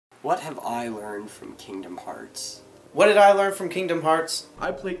What have I learned from Kingdom Hearts? What did I learn from Kingdom Hearts?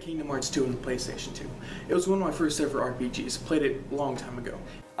 I played Kingdom Hearts 2 on the PlayStation 2. It was one of my first ever RPGs. Played it a long time ago.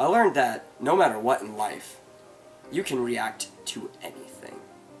 I learned that no matter what in life, you can react to anything.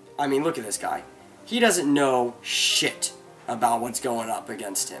 I mean, look at this guy. He doesn't know shit about what's going up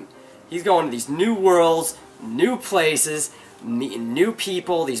against him. He's going to these new worlds, new places, meeting new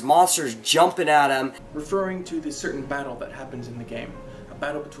people, these monsters jumping at him. Referring to this certain battle that happens in the game. A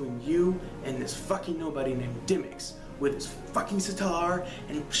battle between you and this fucking nobody named Dimmix, with his fucking sitar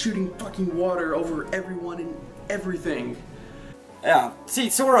and shooting fucking water over everyone and everything. Yeah, see,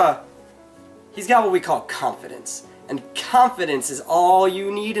 Sora, he's got what we call confidence. And confidence is all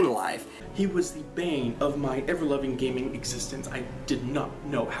you need in life. He was the bane of my ever-loving gaming existence. I did not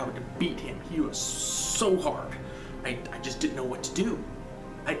know how to beat him. He was so hard. I just didn't know what to do.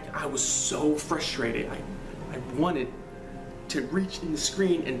 I was so frustrated. I wanted to reach in the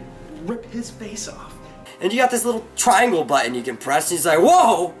screen and rip his face off. And you got this little triangle button you can press and he's like,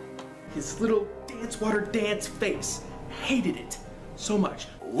 whoa! His little dance water dance face. Hated it so much.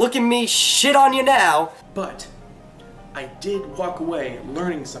 Look at me shit on you now. But I did walk away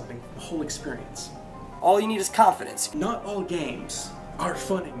learning something from the whole experience. All you need is confidence. Not all games are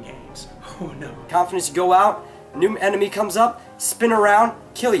fun in games. Oh no. Confidence, you go out, a new enemy comes up, spin around,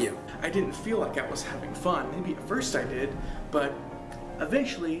 kill you. I didn't feel like I was having fun. Maybe at first I did, but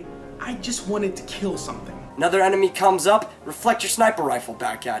eventually I just wanted to kill something. Another enemy comes up, reflect your sniper rifle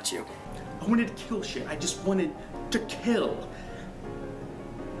back at you. I wanted to kill shit. I just wanted to kill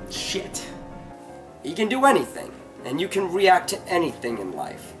shit. You can do anything, and you can react to anything in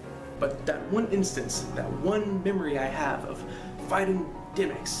life. But that one instance, that one memory I have of fighting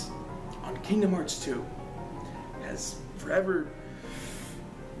Dimmix on Kingdom Hearts 2 has forever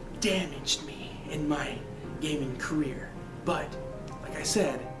damaged me in my gaming career. But, like I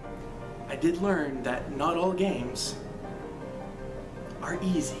said, I did learn that not all games are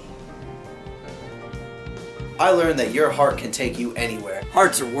easy. I learned that your heart can take you anywhere.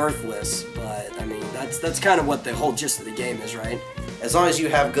 Hearts are worthless, but I mean, that's kind of what the whole gist of the game is, right? As long as you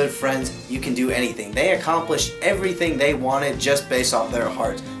have good friends, you can do anything. They accomplished everything they wanted just based off their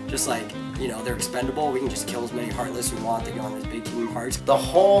heart. Just like, you know, they're expendable, we can just kill as many Heartless we want, they go on this big Kingdom Hearts. The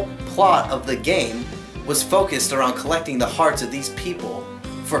whole plot of the game was focused around collecting the hearts of these people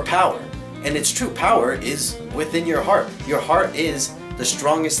for power. And it's true, power is within your heart. Your heart is the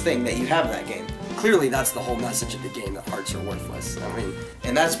strongest thing that you have in that game. Clearly that's the whole message of the game, that hearts are worthless. I mean,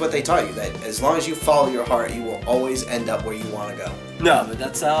 and that's what they taught you, that as long as you follow your heart, you will always end up where you want to go. No, but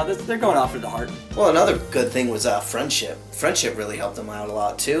that's they're going off for the heart. Well, another good thing was friendship. Friendship really helped them out a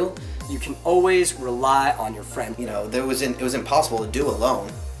lot too. You can always rely on your friend. You know, it was impossible to do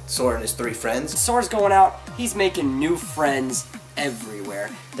alone. Sora and his 3 friends. Sora's going out, he's making new friends everywhere.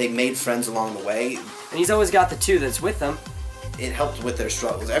 They made friends along the way. And he's always got the 2 that's with him. It helped with their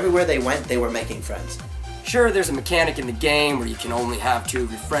struggles. Everywhere they went, they were making friends. Sure, there's a mechanic in the game where you can only have 2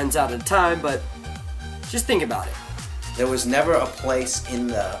 of your friends out at a time, but just think about it. There was never a place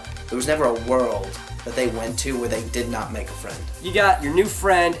there was never a world that they went to where they did not make a friend. You got your new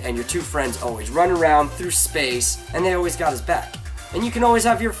friend and your 2 friends always run around through space, and they always got his back. And you can always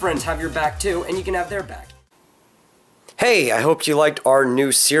have your friends have your back too, and you can have their back. Hey, I hope you liked our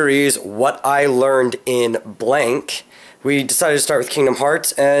new series, What I Learned in Blank. We decided to start with Kingdom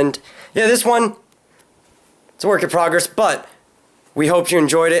Hearts, and yeah, this one, it's a work in progress, but we hope you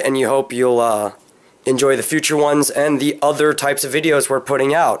enjoyed it, and you hope you'll enjoy the future ones and the other types of videos we're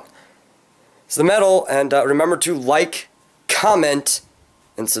putting out. It's the Metal, and remember to like, comment,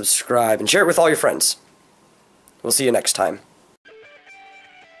 and subscribe, and share it with all your friends. We'll see you next time.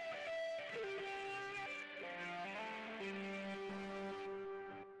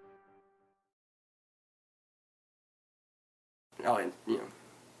 Oh, and, you know,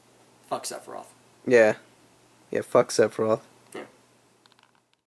 fuck Sephiroth. Yeah. Yeah, fuck Sephiroth.